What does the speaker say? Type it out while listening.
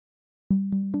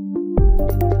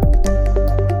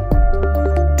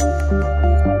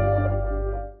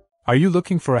Are you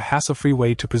looking for a hassle-free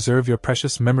way to preserve your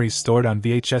precious memories stored on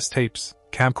VHS tapes,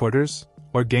 camcorders,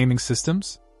 or gaming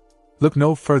systems? Look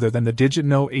no further than the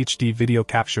DIGITNOW HD Video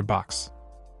Capture Box.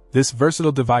 This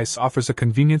versatile device offers a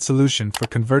convenient solution for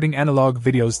converting analog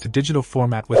videos to digital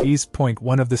format with ease.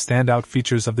 One of the standout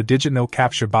features of the DIGITNOW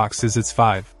Capture Box is its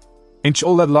 5-inch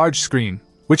OLED large screen,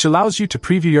 which allows you to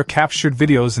preview your captured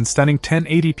videos in stunning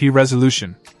 1080p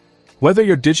resolution. Whether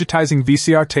you're digitizing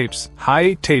VCR tapes,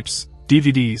 high-8 tapes,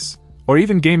 DVDs, or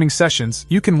even gaming sessions,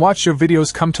 you can watch your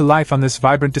videos come to life on this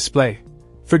vibrant display.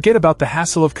 Forget about the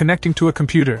hassle of connecting to a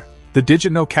computer. The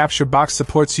DIGITNOW Capture Box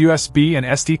supports USB and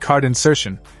SD card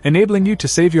insertion, enabling you to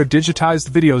save your digitized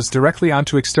videos directly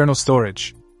onto external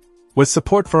storage. With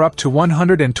support for up to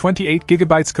 128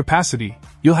 GB capacity,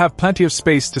 you'll have plenty of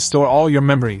space to store all your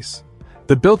memories.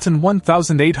 The built-in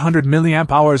 1800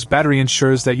 mAh battery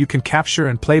ensures that you can capture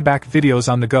and play back videos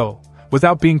on the go,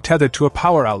 without being tethered to a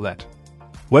power outlet.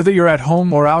 Whether you're at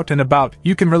home or out and about,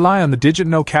 you can rely on the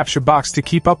DIGITNOW Capture Box to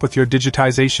keep up with your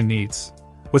digitization needs.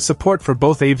 With support for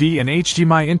both AV and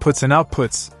HDMI inputs and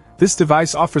outputs, this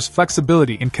device offers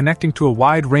flexibility in connecting to a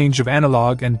wide range of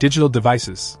analog and digital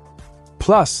devices.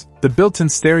 Plus, the built-in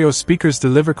stereo speakers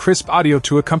deliver crisp audio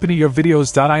to accompany your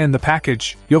videos. In the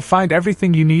package, you'll find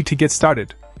everything you need to get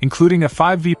started, including a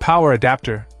 5V power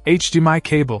adapter, HDMI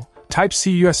cable,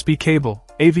 Type-C USB cable,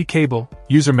 AV cable,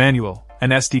 user manual,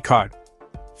 and SD card.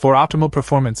 For optimal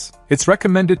performance, it's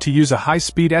recommended to use a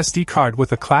high-speed SD card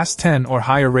with a Class 10 or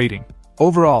higher rating.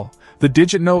 Overall, the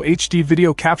DIGITNOW HD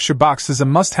Video Capture Box is a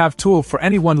must-have tool for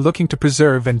anyone looking to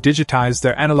preserve and digitize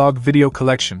their analog video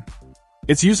collection.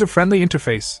 Its user-friendly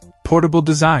interface, portable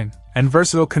design, and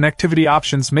versatile connectivity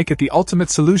options make it the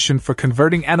ultimate solution for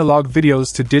converting analog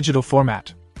videos to digital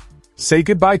format. Say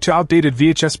goodbye to outdated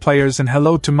VHS players and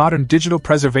hello to modern digital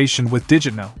preservation with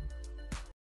DIGITNOW.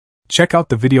 Check out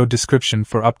the video description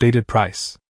for updated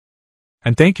price.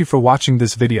 And thank you for watching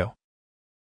this video.